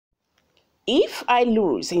If I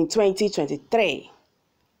lose in 2023,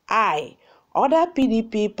 other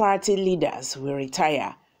PDP party leaders will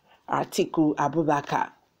retire. Atiku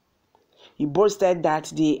Abubakar. He boasted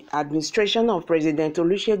that the administration of President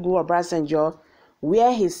Olusegun Obasanjo,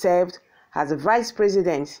 where he served as a vice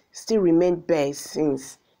president, still remained best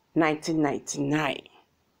since 1999.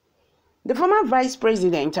 The former vice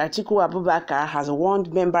president, Atiku Abubakar, has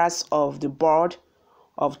warned members of the board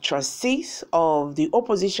of trustees of the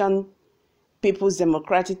opposition People's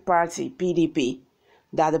Democratic Party, PDP,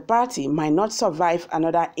 that the party might not survive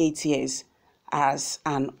another 8 years as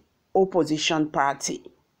an opposition party.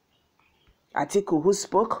 Atiku, who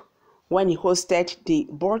spoke when he hosted the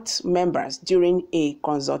board members during a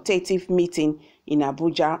consultative meeting in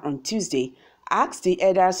Abuja on Tuesday, asked the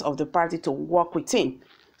elders of the party to work with him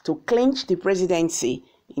to clinch the presidency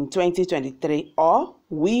in 2023, or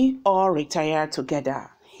we all retire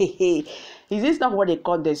together. Is this not what they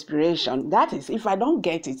call desperation? That is, if I don't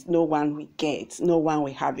get it, no one will get, no one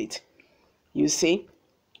will have it. You see,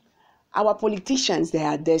 our politicians, they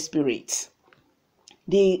are desperate.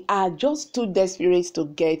 They are just too desperate to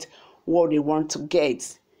get what they want to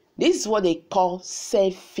get. This is what they call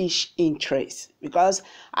selfish interest. Because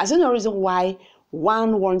I see no reason why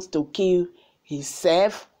one wants to kill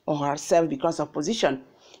himself or herself because of position.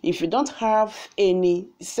 If you don't have any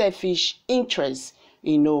selfish interest,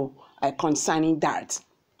 concerning that,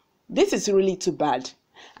 this is really too bad.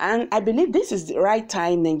 And I believe this is the right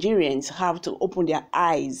time Nigerians have to open their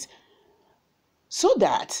eyes so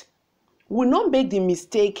that we not make the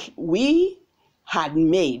mistake we had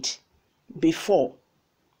made before.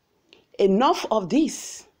 Enough of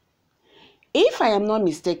this. If I am not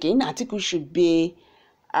mistaken, Atiku should be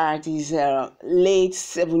at his late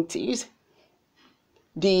 70s.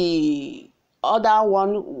 The other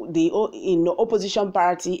one, in the opposition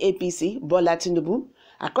party, APC, Bola Tinubu,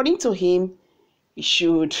 according to him, he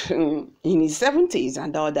should in his 70s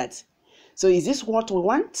and all that. So is this what we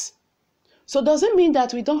want? So does it mean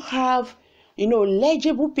that we don't have,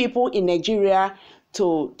 legible people in Nigeria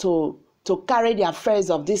to carry the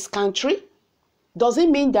affairs of this country? Does it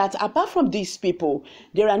mean that apart from these people,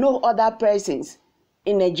 there are no other persons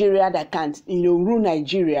in Nigeria that can, rule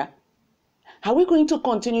Nigeria? Are we going to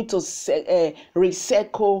continue to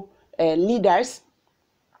recycle leaders?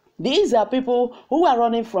 These are people who are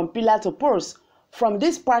running from pillar to post, from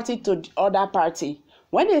this party to the other party.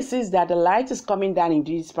 When they see that the light is coming down in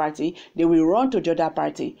this party, they will run to the other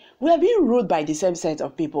party. We are being ruled by the same set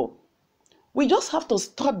of people. We just have to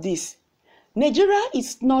stop this. Nigeria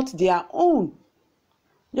is not their own.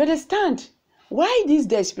 You understand? Why this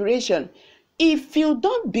desperation? If you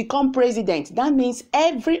don't become president, that means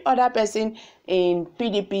every other person in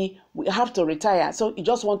PDP will have to retire. So you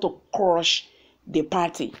just want to crush the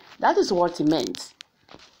party. That is what it meant.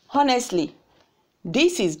 Honestly,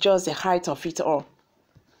 this is just the height of it all.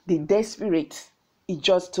 The desperate is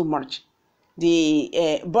just too much.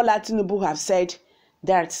 The Bola Tinubu have said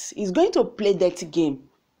that he's going to play that game.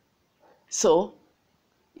 So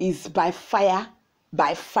it's by fire,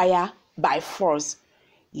 by force.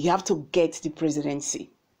 You have to get the presidency.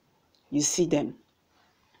 You see them.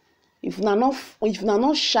 If na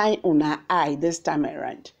not shine on our eye this time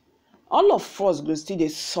around, all of us go still they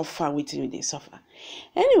suffer with you, they suffer.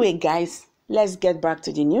 Anyway, guys, let's get back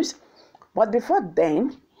to the news. But before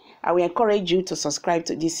then, I will encourage you to subscribe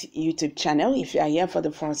to this YouTube channel if you are here for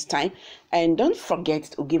the first time. And don't forget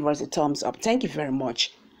to give us a thumbs up. Thank you very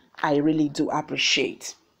much. I really do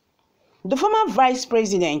appreciate. The former Vice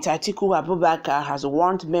President Atiku Abubakar has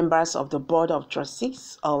warned members of the Board of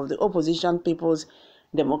Trustees of the opposition People's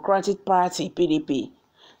Democratic Party, PDP,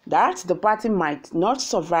 that the party might not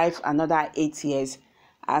survive another 8 years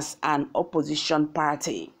as an opposition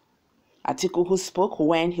party. Atiku, who spoke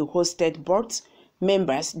when he hosted board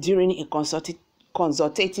members during a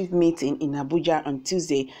consultative meeting in Abuja on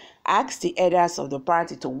Tuesday, asked the elders of the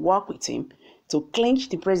party to work with him to clinch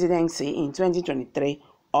the presidency in 2023,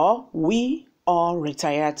 or we all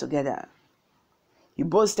retire together. He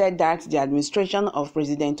boasted that the administration of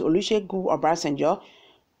President Olusegun Obasanjo,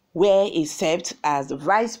 where he served as the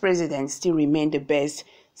vice president, still remained the best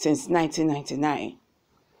since 1999.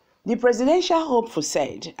 The presidential hopeful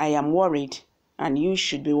said, "I am worried, and you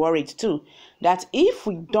should be worried too, that if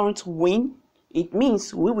we don't win, it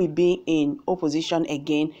means we will be in opposition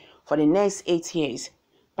again for the next 8 years.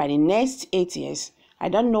 By the next 8 years, I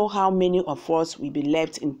don't know how many of us will be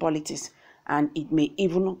left in politics, and it may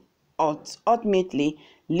even ultimately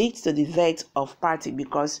lead to the death of party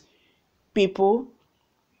because people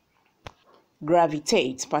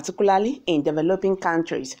gravitate, particularly in developing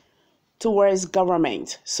countries, towards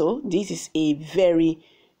government. So this is a very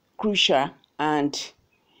crucial and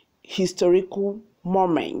historical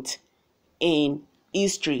moment in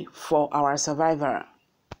history for our survival.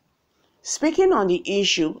 Speaking on the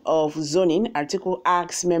issue of zoning, Atiku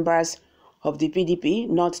asks members of the PDP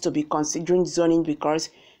not to be considering zoning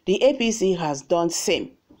because the APC has done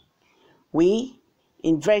same. We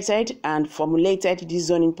invented and formulated this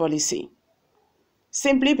zoning policy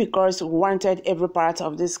simply because we wanted every part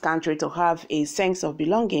of this country to have a sense of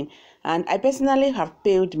belonging, and I personally have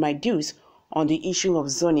paid my dues on the issue of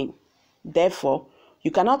zoning. Therefore, you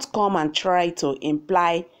cannot come and try to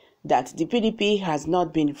imply that the PDP has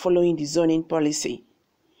not been following the zoning policy.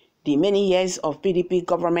 The many years of PDP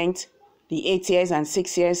government, the 8 years and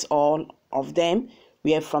 6 years, all of them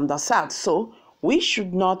were from the south. So we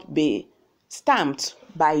should not be stamped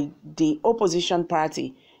by the opposition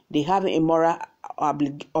party. They have a moral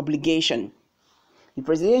obligation. The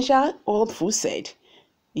presidential hopeful said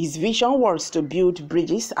his vision was to build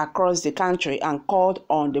bridges across the country and called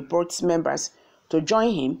on the board members to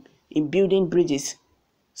join him in building bridges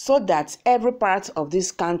so that every part of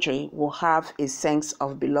this country will have a sense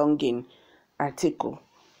of belonging, Atiku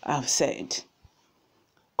have said.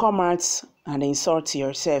 Come out and insult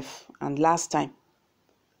yourself. And last time,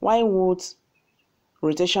 why would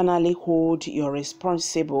rotationally hold you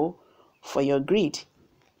responsible for your greed?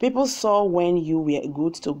 People saw when you were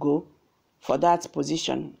good to go for that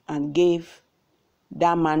position and gave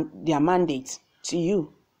their mandate to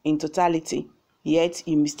you in totality, yet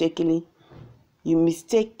you mistaken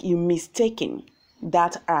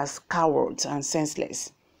that as cowards and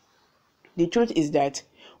senseless. The truth is that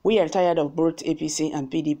we are tired of both APC and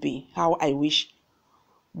PDP. How I wish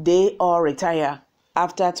they all retire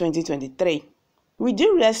after 2023. With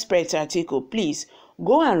due respect, Atiku, please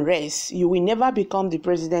go and rest. You will never become the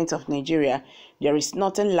president of Nigeria. There is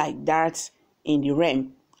nothing like that in the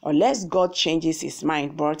realm, unless God changes his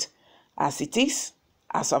mind. But as it is,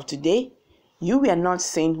 as of today, you were not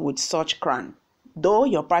seen with such crown. Though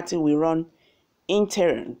your party will run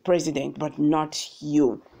interim president, but not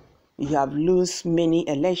you. You have lost many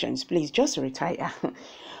elections. Please just retire.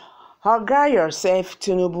 Hurry yourself,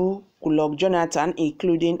 Tinubu, Goodluck Jonathan,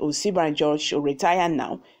 including Osinbajo, should retire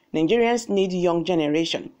now. Nigerians need young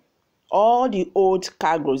generation. All the old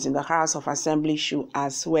cargoes in the House of Assembly should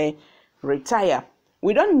as well retire.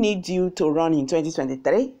 We don't need you to run in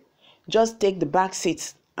 2023. Just take the back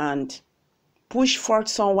seats and push forth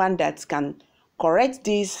someone that can correct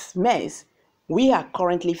this mess we are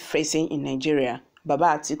currently facing in Nigeria.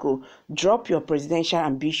 Baba Atiku, drop your presidential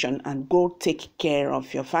ambition and go take care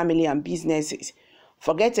of your family and businesses.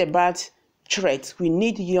 Forget about threats. We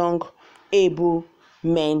need young, able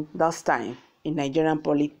men this time in Nigerian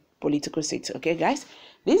political seats. Okay, guys?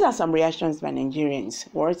 These are some reactions by Nigerians.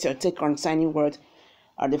 What's your take concerning what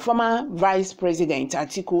the former Vice President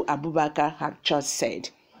Atiku Abubakar have just said?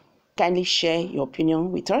 Kindly share your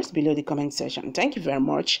opinion with us below the comment section. Thank you very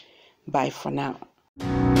much. Bye for now.